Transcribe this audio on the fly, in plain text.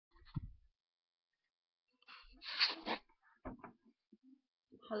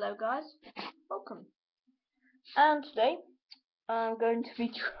Hello guys, welcome. And today I'm going to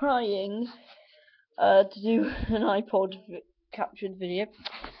be trying to do an iPod captured video.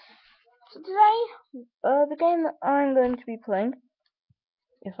 So today, the game that I'm going to be playing,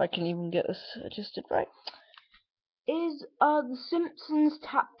 if I can even get this adjusted right, is The Simpsons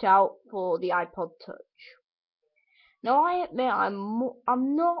tapped out for the iPod Touch. Now I admit I'm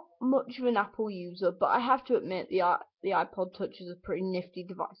not much of an Apple user, but I have to admit the iPod Touch is a pretty nifty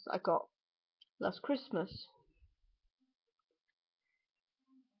device that I got last Christmas.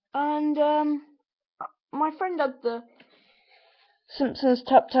 And my friend had the Simpsons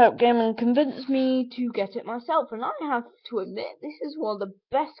tapped out game and convinced me to get it myself, and I have to admit this is one of the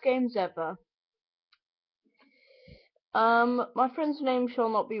best games ever. My friend's name shall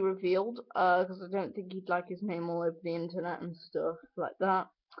not be revealed, because I don't think he'd like his name all over the internet and stuff like that.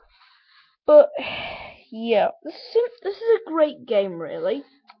 But yeah, this is a great game, really.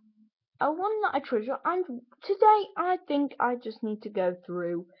 One that I treasure, and today I think I just need to go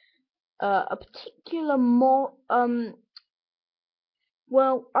through a particular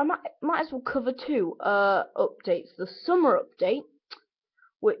well, I might as well cover two updates. The summer update,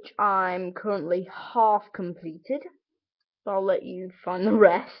 which I'm currently half completed. So I'll let you find the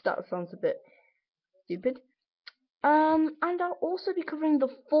rest. That sounds a bit stupid. And I'll also be covering the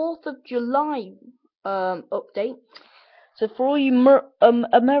 4th of July update. So for all you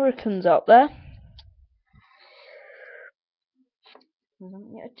Americans out there,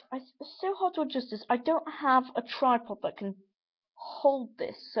 it's so hard to adjust this. I don't have a tripod that can hold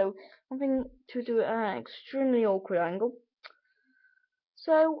this, so I'm having to do it at an extremely awkward angle.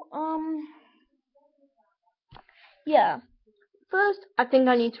 So, yeah. First, I think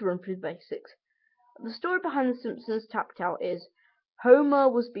I need to run through the basics. The story behind The Simpsons tapped out is Homer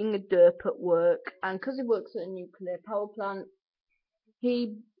was being a derp at work, and because he works at a nuclear power plant,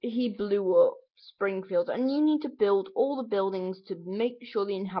 he blew up Springfield, and you need to build all the buildings to make sure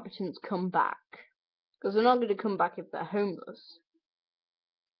the inhabitants come back, because they're not going to come back if they're homeless.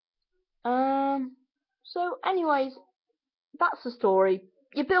 So anyways, that's the story.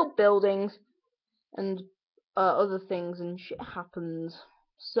 You build buildings and other things, and shit happens.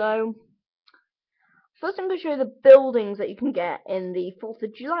 So first I'm going to show you the buildings that you can get in the 4th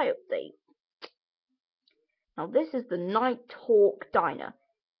of July update. Now this is the Nighthawk Diner.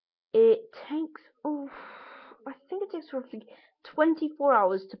 It takes, I think it takes roughly 24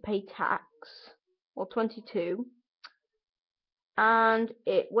 hours to pay tax, or 22. And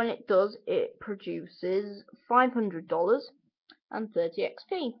when it does, it produces $500 and 30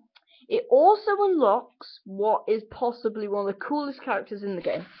 XP. It also unlocks what is possibly one of the coolest characters in the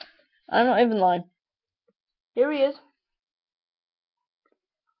game. I'm not even lying. Here he is.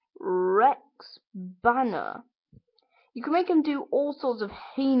 Rex Banner. You can make him do all sorts of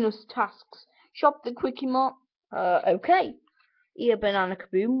heinous tasks. Shop the Quickie Mart. Okay. Eat a banana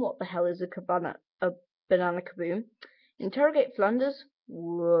kaboom. What the hell is a banana kaboom? Interrogate Flanders.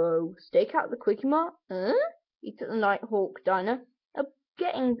 Whoa. Stake out the Quickie Mart. Eat at the Nighthawk Diner.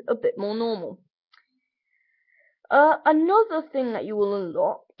 Getting a bit more normal. Another thing that you will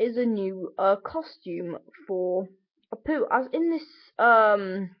unlock is a new costume for Apu. As in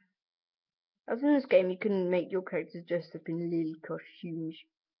this game, you can make your characters dressed up in little costumes.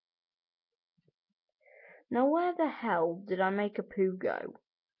 Now, where the hell did I make Apu go?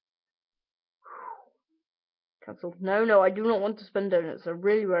 Cancel. No, I do not want to spend donuts. They're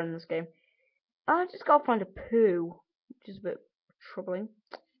really rare in this game. I just gotta find Apu, which is a bit troubling.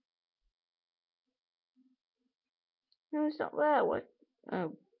 No, it's not there. What?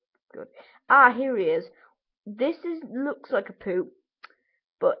 Oh, good. Ah, here he is. This looks like Apu,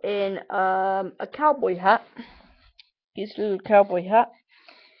 but in a cowboy hat. His little cowboy hat,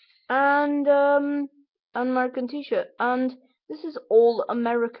 and an American t-shirt, and this is all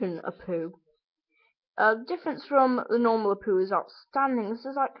American Apu. The difference from the normal Apu is outstanding. This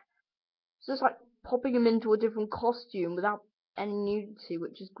is like popping him into a different costume without any nudity,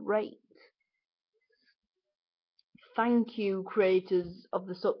 which is great. Thank you, creators of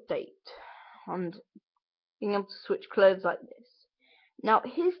this update, and being able to switch clothes like this. Now,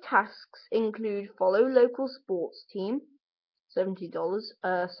 his tasks include follow local sports team, $70,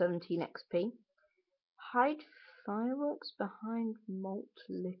 17 XP. Hide fireworks behind malt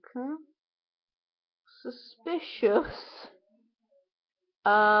liquor. Suspicious.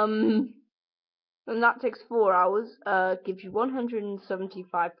 And that takes 4 hours. Gives you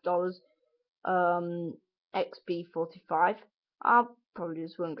 $175. XP 45. I probably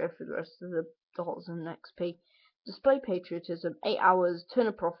just won't go through the rest of the dollars and XP. Display patriotism, 8 hours. Turn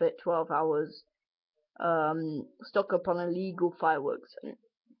a profit, 12 hours. Stock up on illegal fireworks.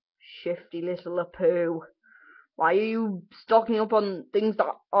 Shifty little Apu. Why are you stocking up on things that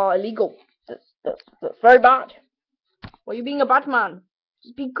are illegal? That's very bad. Why are you being a bad man?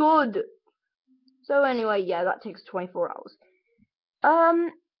 Just be good. So anyway, yeah, that takes 24 hours.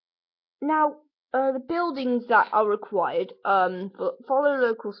 Now, the buildings that are required, follow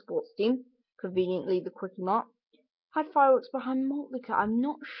local sports team, conveniently the Quickie Mart. Hide fireworks behind Multiplica, I'm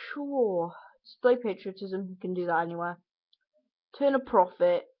not sure. Display patriotism, you can do that anywhere. Turn a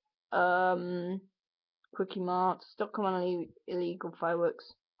profit, Quickie Mart. Stock on illegal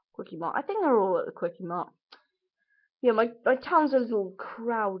fireworks, Quickie Mart. I think they're all at the Quickie Mart. Yeah, my town's a little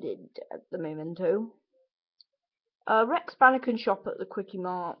crowded at the moment too. Rex Banner can shop at the Quickie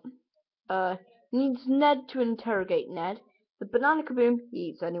Mart. Needs Ned to interrogate Ned. The Banana Kaboom, he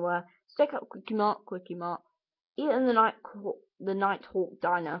eats anywhere. Stick up Quickie Mart, Quickie Mart. Eat in the Nighthawk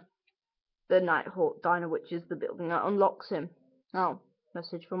Diner. The Nighthawk Diner, which is the building that unlocks him. Oh,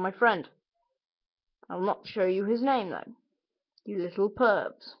 message from my friend. I'll not show you his name though. You little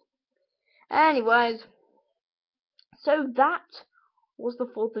pervs. Anyways, so that was the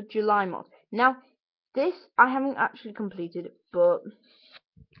 4th of July mod. Now, this I haven't actually completed, but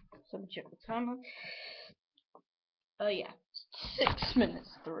let me check the timer. Yeah, 6 minutes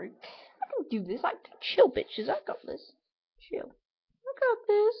through. I can do this. I can chill, bitches. I got this. Chill. I got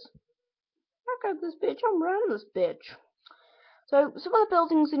this. I got this, bitch. I'm around this bitch. So, some of the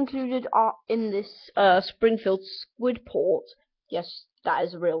buildings included are in this Springfield Squidport. Yes, that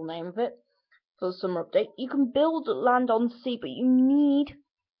is the real name of it. For the summer update, you can build land on the sea, but you need,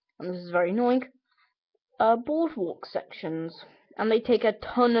 and this is very annoying, boardwalk sections. And they take a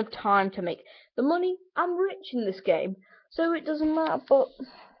ton of time to make. The money, I'm rich in this game, so it doesn't matter, but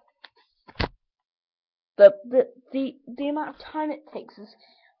the amount of time it takes is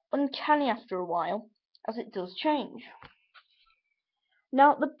uncanny after a while, as it does change.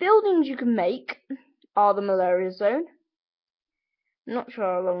 Now, the buildings you can make are the malaria zone. I'm not sure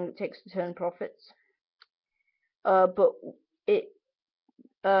how long it takes to turn profits, but it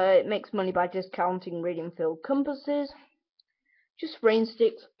makes money by discounting radium-filled compasses. Just rain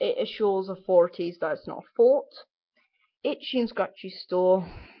sticks, it assures authorities that it's not a fort. Itchy and Scratchy store.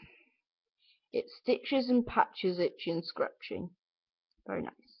 It stitches and patches itchy and scratchy. Very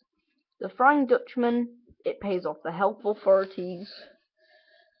nice. The Frying Dutchman, it pays off the health authorities.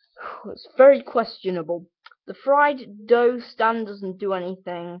 It's very questionable. The Fried Dough stand doesn't do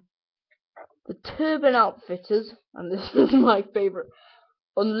anything. The Turban Outfitters, and this is my favourite,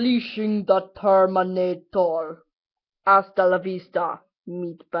 unleashing the Terminator. Hasta la vista,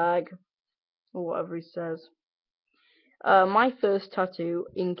 meatbag. Or whatever he says. My first tattoo,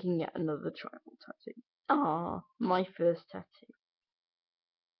 inking yet another tribal tattoo. Ah, my first tattoo.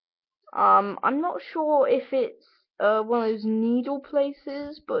 I'm not sure if it's one of those needle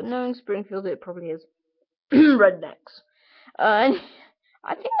places, but knowing Springfield, it probably is. Rednecks. And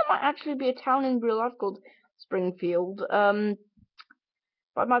I think there might actually be a town in real life called Springfield. But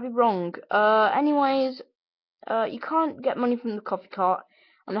I might be wrong. Anyways, you can't get money from the coffee cart,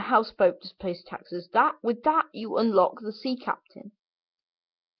 and the houseboat just pays taxes. With that, you unlock the sea captain.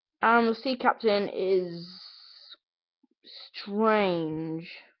 And the sea captain is strange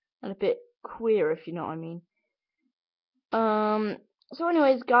and a bit queer, if you know what I mean. So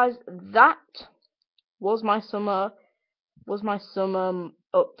anyways, guys, that was my summer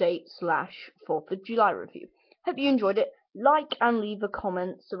update / 4th of July review. Hope you enjoyed it. Like and leave a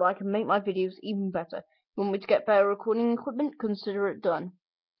comment so I can make my videos even better. If you want me to get better recording equipment, consider it done.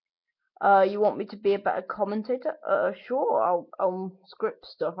 You want me to be a better commentator? Sure, I'll script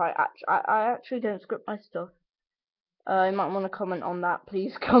stuff. I actually don't script my stuff. You might want to comment on that,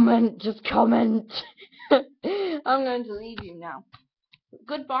 please. Comment, just comment. I'm going to leave you now.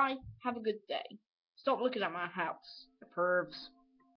 Goodbye, have a good day. Stop looking at my house, pervs.